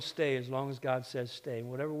go and stay as long as God says stay.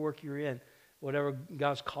 Whatever work you're in, whatever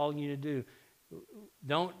God's calling you to do,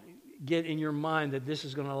 don't get in your mind that this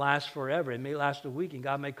is going to last forever. It may last a week, and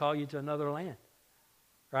God may call you to another land,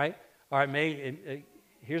 right? Or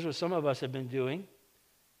here's what some of us have been doing.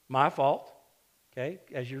 My fault, okay,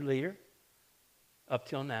 as your leader, up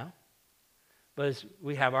till now. But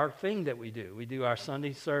we have our thing that we do. We do our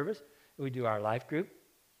Sunday service. We do our life group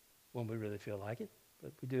when we really feel like it,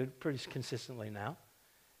 but we do it pretty consistently now.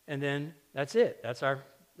 And then that's it. That's our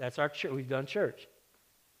church. We've done church.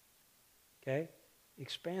 Okay?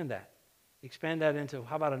 Expand that. Expand that into,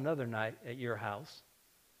 how about another night at your house?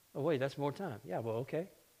 Oh, wait, that's more time. Yeah, well, okay.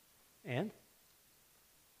 And?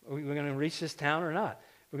 Are we going to reach this town or not?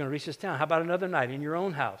 We're going to reach this town. How about another night in your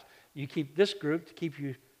own house? You keep this group to keep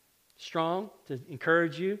you strong, to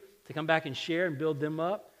encourage you, to come back and share and build them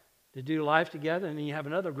up, to do life together. And then you have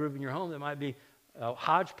another group in your home that might be a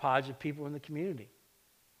hodgepodge of people in the community.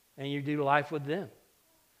 And you do life with them.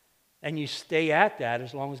 And you stay at that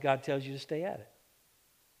as long as God tells you to stay at it.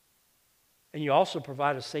 And you also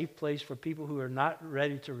provide a safe place for people who are not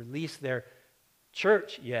ready to release their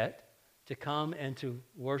church yet to come and to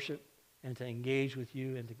worship and to engage with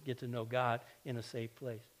you and to get to know God in a safe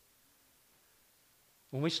place.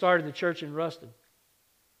 When we started the church in Ruston,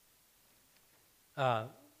 man,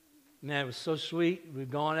 it was so sweet.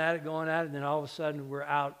 We've gone at it, and then all of a sudden we're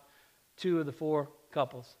out. 2 of the 4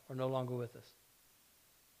 couples are no longer with us.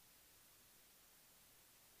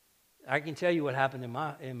 I can tell you what happened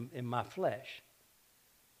in my flesh.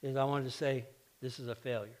 Is I wanted to say, this is a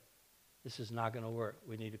failure. This is not going to work.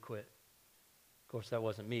 We need to quit. Of course, that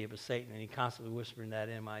wasn't me. It was Satan, and he constantly whispering that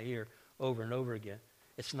in my ear over and over again.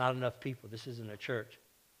 It's not enough people. This isn't a church.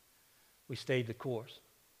 We stayed the course.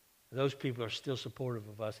 Those people are still supportive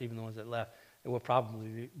of us, even the ones that left. They will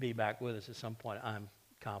probably be back with us at some point, I'm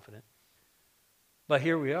confident. But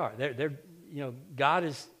here we are. God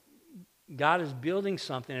is building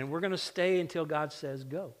something, and we're going to stay until God says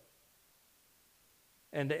go.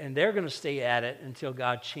 And they're going to stay at it until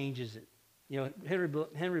God changes it. Henry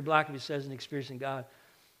Blackaby says in Experiencing God,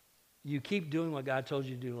 you keep doing what God told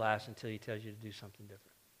you to do last until he tells you to do something different.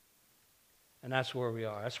 And that's where we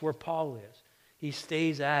are. That's where Paul is. He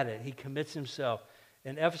stays at it. He commits himself.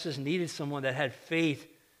 And Ephesus needed someone that had faith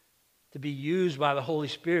to be used by the Holy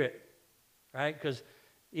Spirit, right? Because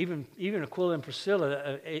even Aquila and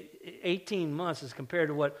Priscilla, 18 months as compared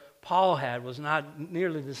to what Paul had was not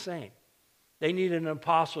nearly the same. They needed an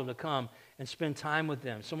apostle to come and spend time with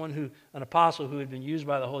them. An apostle who had been used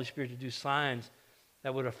by the Holy Spirit to do signs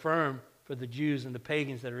that would affirm for the Jews and the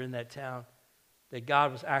pagans that are in that town that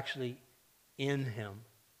God was actually in him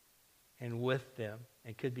and with them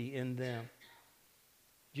and could be in them.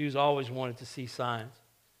 Jews always wanted to see signs.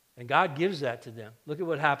 And God gives that to them. Look at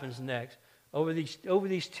what happens next. Over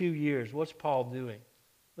these 2 years, what's Paul doing?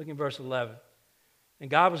 Look in verse 11. And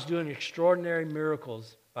God was doing extraordinary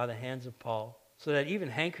miracles by the hands of Paul, so that even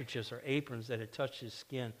handkerchiefs or aprons that had touched his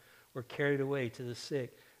skin were carried away to the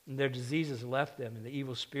sick, and their diseases left them, and the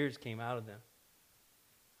evil spirits came out of them.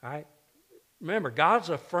 All right? Remember, God's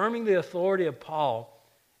affirming the authority of Paul,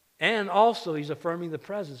 and also he's affirming the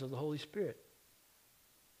presence of the Holy Spirit.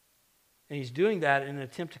 And he's doing that in an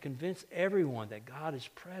attempt to convince everyone that God is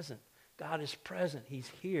present. God is present. He's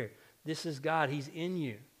here. This is God. He's in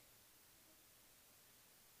you.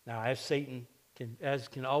 Now, as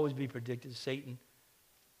can always be predicted, Satan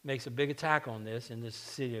makes a big attack on this in this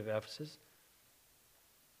city of Ephesus.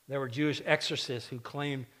 There were Jewish exorcists who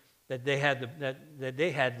claimed that they had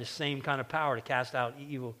the same kind of power to cast out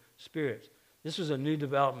evil spirits. This was a new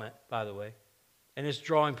development, by the way, and it's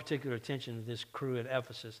drawing particular attention to this crew at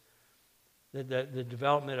Ephesus, the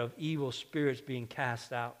development of evil spirits being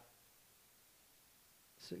cast out.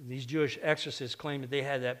 So these Jewish exorcists claimed that they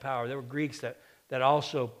had that power. There were Greeks that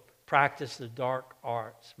also practiced the dark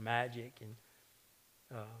arts, magic and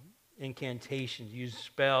incantations, used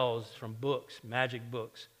spells from books, magic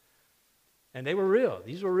books. And they were real.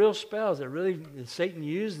 These were real spells that Satan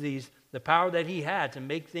used the power that he had to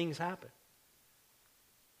make things happen.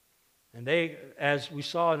 And they, as we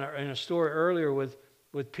saw in a story earlier with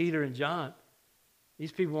Peter and John,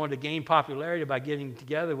 these people wanted to gain popularity by getting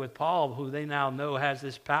together with Paul, who they now know has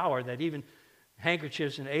this power that even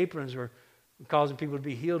handkerchiefs and aprons were causing people to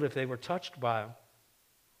be healed if they were touched by him.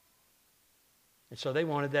 And so they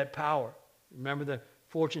wanted that power. Remember the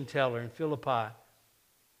fortune teller in Philippi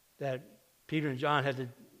that Peter and John had to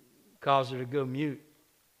cause her to go mute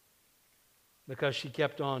because she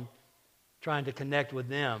kept on trying to connect with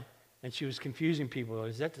them, and she was confusing people.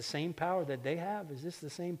 Is that the same power that they have? Is this the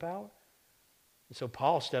same power? And so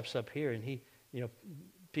Paul steps up here, and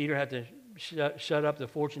Peter had to shut up the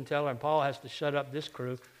fortune teller, and Paul has to shut up this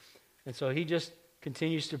crew. And so he just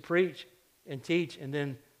continues to preach and teach, and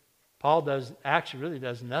then Paul really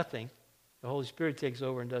does nothing. The Holy Spirit takes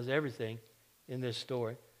over and does everything in this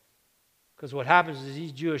story. Because what happens is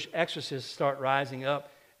these Jewish exorcists start rising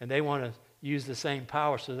up, and they want to use the same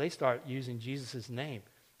power, so they start using Jesus' name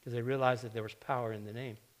because they realize that there was power in the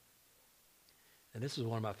name. And this is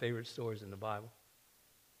one of my favorite stories in the Bible.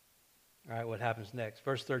 All right, what happens next?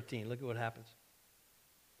 Verse 13, look at what happens.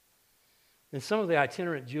 Then some of the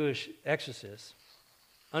itinerant Jewish exorcists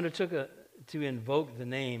undertook to invoke the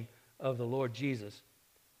name of the Lord Jesus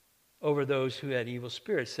over those who had evil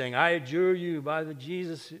spirits, saying, I adjure you by the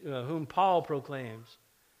Jesus whom Paul proclaims.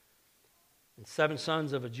 And 7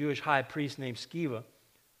 sons of a Jewish high priest named Sceva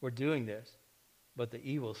were doing this. But the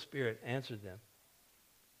evil spirit answered them,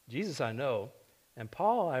 Jesus I know, and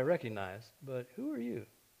Paul I recognize, but who are you?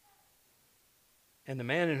 And the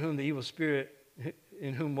man in whom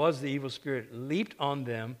was the evil spirit leaped on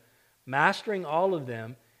them, mastering all of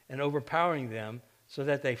them and overpowering them, so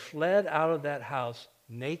that they fled out of that house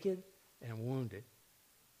naked and wounded.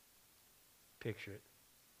 Picture it.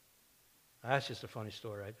 That's just a funny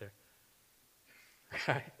story right there.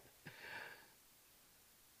 Right?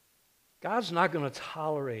 God's not going to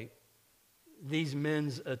tolerate these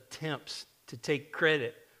men's attempts to take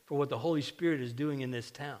credit for what the Holy Spirit is doing in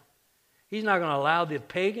this town. He's not going to allow the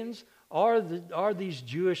pagans or these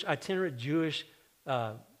itinerant Jewish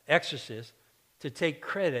exorcists to take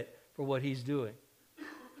credit for what he's doing.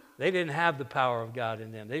 They didn't have the power of God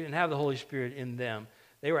in them. They didn't have the Holy Spirit in them.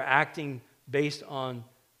 They were acting based on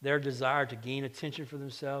their desire to gain attention for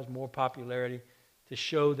themselves, more popularity, to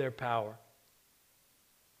show their power.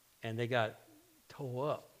 And they got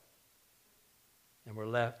tore up and were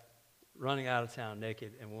left running out of town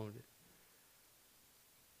naked and wounded.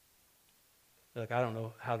 Look, I don't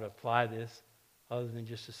know how to apply this other than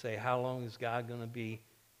just to say, how long is God going to be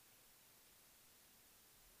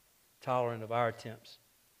tolerant of our attempts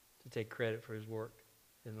to take credit for his work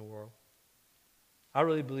in the world? I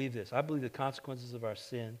really believe this. I believe the consequences of our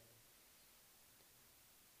sin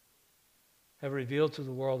have revealed to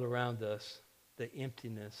the world around us the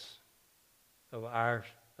emptiness of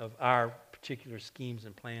our particular schemes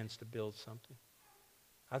and plans to build something.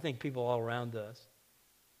 I think people all around us,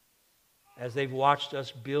 as they've watched us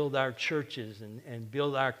build our churches and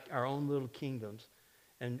build our own little kingdoms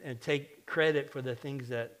and take credit for the things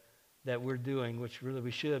that we're doing, which really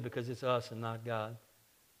we should because it's us and not God.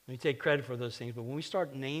 We take credit for those things, but when we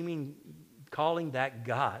start calling that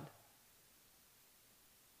God,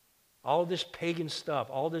 all this pagan stuff,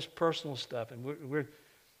 all this personal stuff, and we're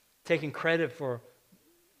taking credit for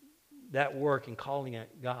that work and calling it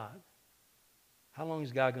God, how long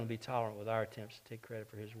is God going to be tolerant with our attempts to take credit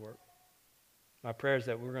for his work? My prayer is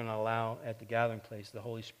that we're going to allow at the gathering place the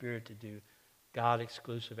Holy Spirit to do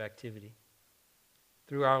God-exclusive activity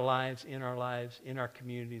through our lives, in our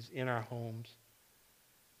communities, in our homes,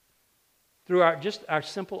 through our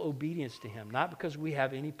simple obedience to him, not because we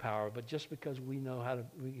have any power, but just because we know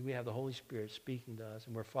we have the Holy Spirit speaking to us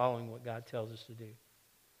and we're following what God tells us to do.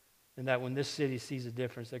 And that when this city sees a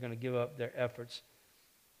difference, they're going to give up their efforts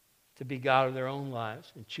to be God of their own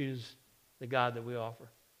lives and choose the God that we offer,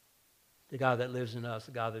 the God that lives in us,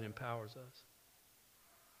 the God that empowers us.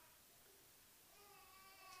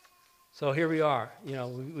 So here we are.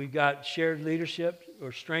 We've got shared leadership.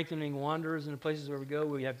 We're strengthening wanderers in the places where we go.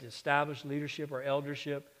 We have to establish leadership or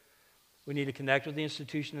eldership. We need to connect with the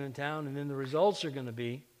institution in the town. And then the results are going to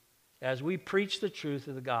be, as we preach the truth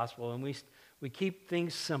of the gospel and we keep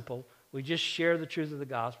things simple, we just share the truth of the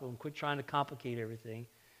gospel and quit trying to complicate everything.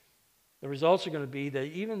 The results are going to be that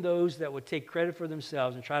even those that would take credit for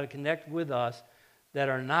themselves and try to connect with us that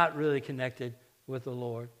are not really connected with the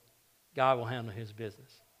Lord, God will handle his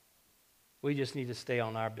business. We just need to stay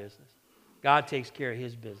on our business. God takes care of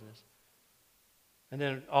his business. And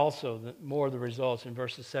then also, more of the results in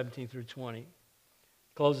verses 17 through 20.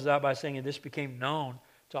 Closes out by saying, and this became known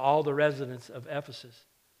to all the residents of Ephesus,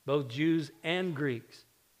 both Jews and Greeks.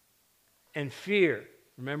 And fear.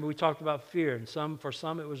 Remember we talked about fear. And for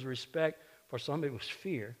some it was respect. For some it was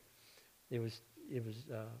fear. They were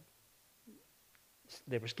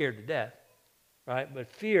scared to death. Right? But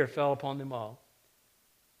fear fell upon them all.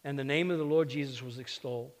 And the name of the Lord Jesus was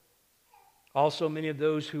extolled. Also, many of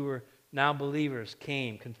those who were now believers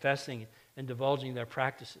came, confessing and divulging their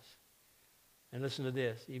practices. And listen to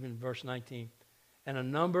this, even verse 19. And a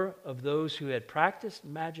number of those who had practiced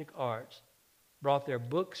magic arts brought their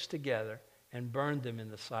books together and burned them in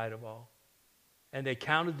the sight of all. And they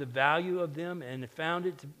counted the value of them and found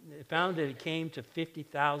that it came to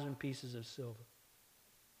 50,000 pieces of silver.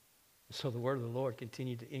 So the word of the Lord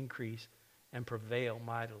continued to increase and prevail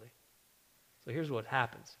mightily. So here's what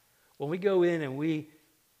happens. When we go in and we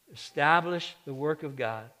establish the work of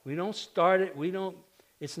God, we don't start it,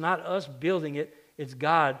 it's not us building it, it's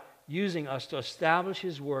God using us to establish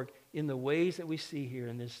his work in the ways that we see here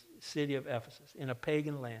in this city of Ephesus, in a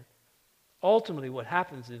pagan land. Ultimately, what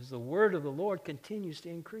happens is the word of the Lord continues to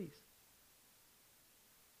increase.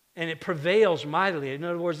 And it prevails mightily. In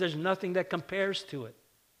other words, there's nothing that compares to it.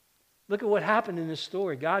 Look at what happened in this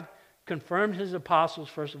story. God confirmed his apostles,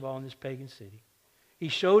 first of all, in this pagan city. He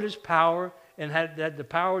showed his power, and had that the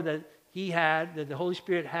power that he had, that the Holy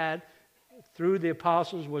Spirit had through the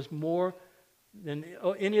apostles, was more than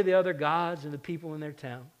any of the other gods and the people in their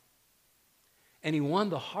town. And he won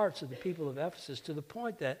the hearts of the people of Ephesus to the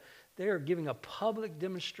point that they are giving a public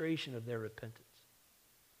demonstration of their repentance.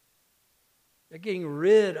 They're getting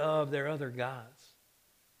rid of their other gods.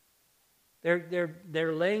 They're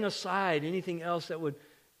laying aside anything else that would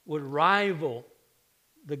rival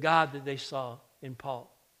the God that they saw in Paul.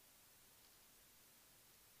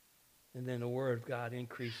 And then the word of God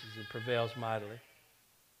increases and prevails mightily.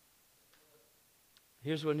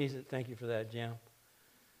 Here's what needs to, thank you for that, Jim.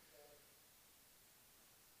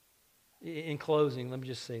 In closing, let me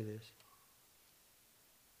just say this.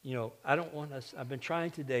 You know, I don't want us, I've been trying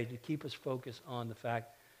today to keep us focused on the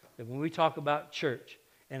fact that when we talk about church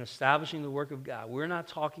and establishing the work of God, we're not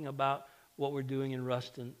talking about what we're doing in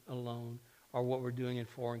Ruston alone or what we're doing in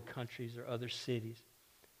foreign countries or other cities.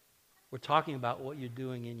 We're talking about what you're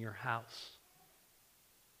doing in your house.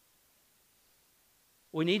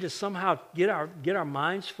 We need to somehow get our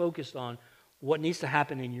minds focused on what needs to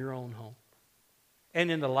happen in your own home and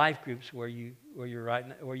in the life groups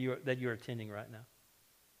that you're attending right now.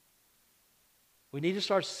 We need to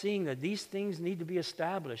start seeing that these things need to be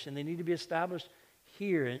established, and they need to be established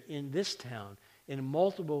here in this town, in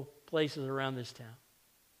multiple places around this town.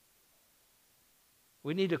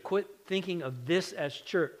 We need to quit thinking of this as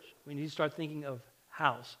church. We need to start thinking of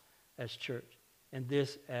house as church, and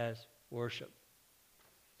this as worship.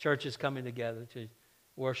 Church is coming together to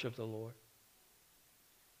worship the Lord.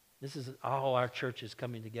 This is all our church is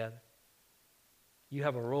coming together. You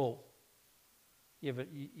have a role.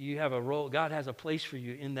 You have a role. God has a place for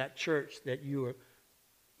you in that church that you are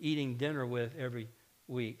eating dinner with every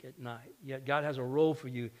week at night. Yet God has a role for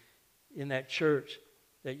you in that church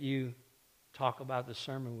that you talk about the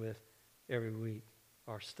sermon with every week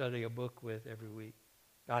or study a book with every week.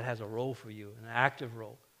 God has a role for you, an active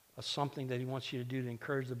role, something that he wants you to do to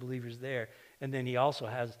encourage the believers there. And then he also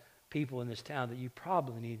has people in this town that you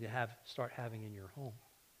probably need to start having in your home.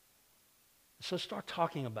 So start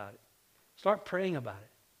talking about it. Start praying about it.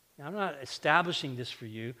 Now, I'm not establishing this for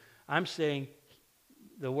you. I'm saying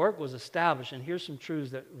the work was established, and here's some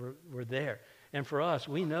truths that were there. And for us,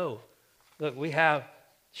 we know, look, we have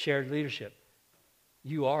shared leadership.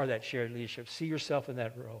 You are that shared leadership. See yourself in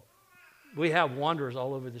that role. We have wanderers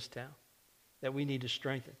all over this town that we need to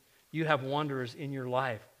strengthen. You have wanderers in your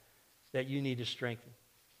life that you need to strengthen.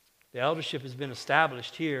 The eldership has been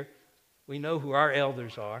established here. We know who our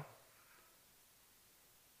elders are.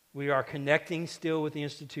 We are connecting still with the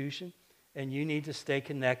institution, and you need to stay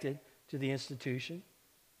connected to the institution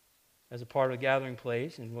as a part of the gathering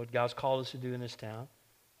place and what God's called us to do in this town.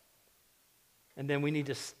 And then we need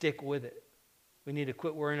to stick with it. We need to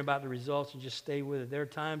quit worrying about the results and just stay with it. There are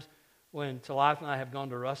times when Talitha and I have gone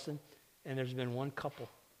to Ruston, and there's been one couple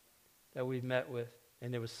that we've met with,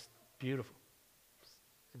 and it was beautiful.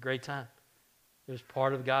 It's a great time. It was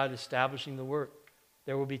part of God establishing the work.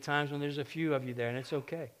 There will be times when there's a few of you there, and it's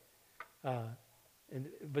okay.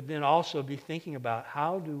 But then also be thinking about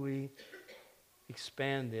how do we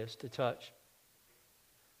expand this to touch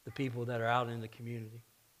the people that are out in the community,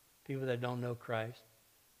 people that don't know Christ.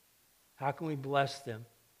 How can we bless them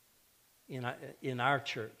in our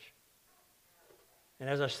church? And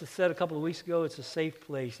as I said a couple of weeks ago, it's a safe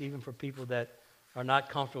place even for people that are not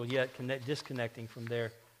comfortable yet disconnecting from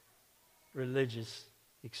their religious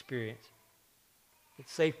experience.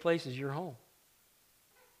 It's a safe place is your home.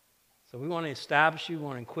 So we want to establish you, we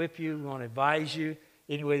want to equip you, we want to advise you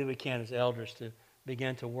any way that we can as elders to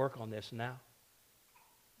begin to work on this now.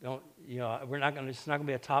 It's not going to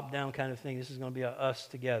be a top-down kind of thing. This is going to be us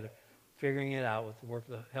together, figuring it out with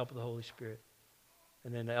the help of the Holy Spirit.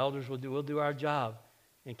 And then the elders we'll do our job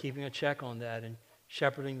in keeping a check on that and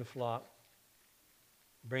shepherding the flock,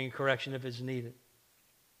 bringing correction if it's needed.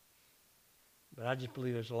 But I just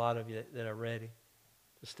believe there's a lot of you that are ready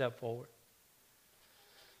to step forward.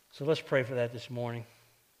 So let's pray for that this morning.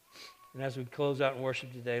 And as we close out in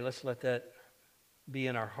worship today, let's let that be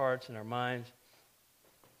in our hearts and our minds.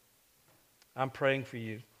 I'm praying for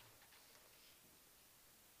you.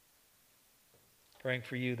 Praying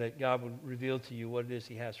for you that God would reveal to you what it is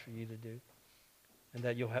he has for you to do. And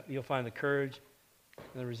that you'll find the courage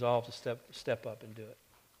and the resolve to step up and do it.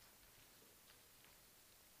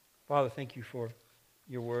 Father, thank you for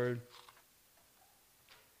your word,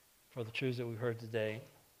 for the truths that we've heard today.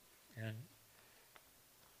 And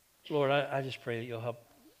Lord, I just pray that you'll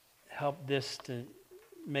help this to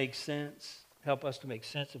make sense. Help us to make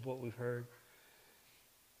sense of what we've heard.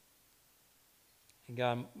 And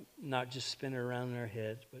God, not just spin it around in our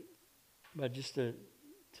heads, but just to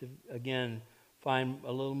again, find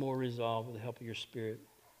a little more resolve with the help of your Spirit.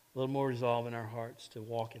 A little more resolve in our hearts to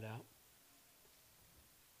walk it out.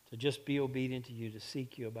 To just be obedient to you, to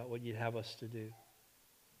seek you about what you'd have us to do.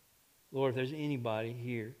 Lord, if there's anybody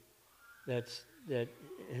here that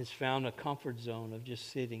has found a comfort zone of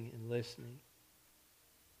just sitting and listening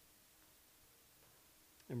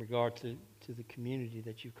in regard to the community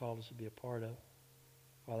that you've called us to be a part of,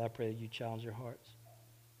 Father, I pray that you challenge their hearts.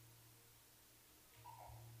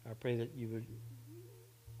 I pray that you would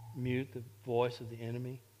mute the voice of the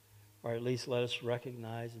enemy, or at least let us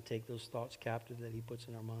recognize and take those thoughts captive that he puts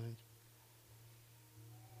in our minds.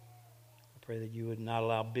 I pray that you would not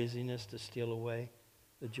allow busyness to steal away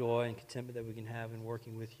the joy and contentment that we can have in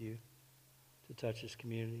working with you to touch this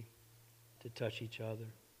community, to touch each other,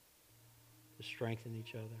 to strengthen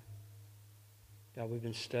each other. God, we've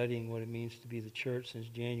been studying what it means to be the church since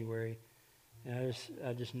January. And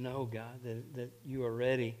I just know, God, that you are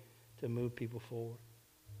ready to move people forward.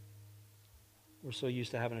 We're so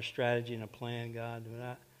used to having a strategy and a plan, God.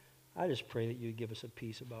 But I just pray that you would give us a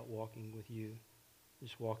peace about walking with you,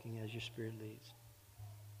 just walking as your Spirit leads.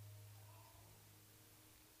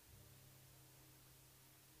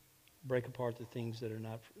 Break apart the things that are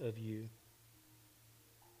not of you,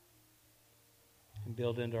 and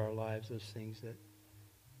build into our lives those things that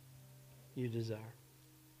you desire.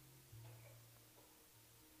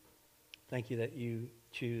 Thank you that you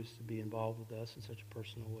choose to be involved with us in such a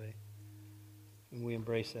personal way. And we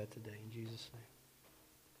embrace that today in Jesus' name.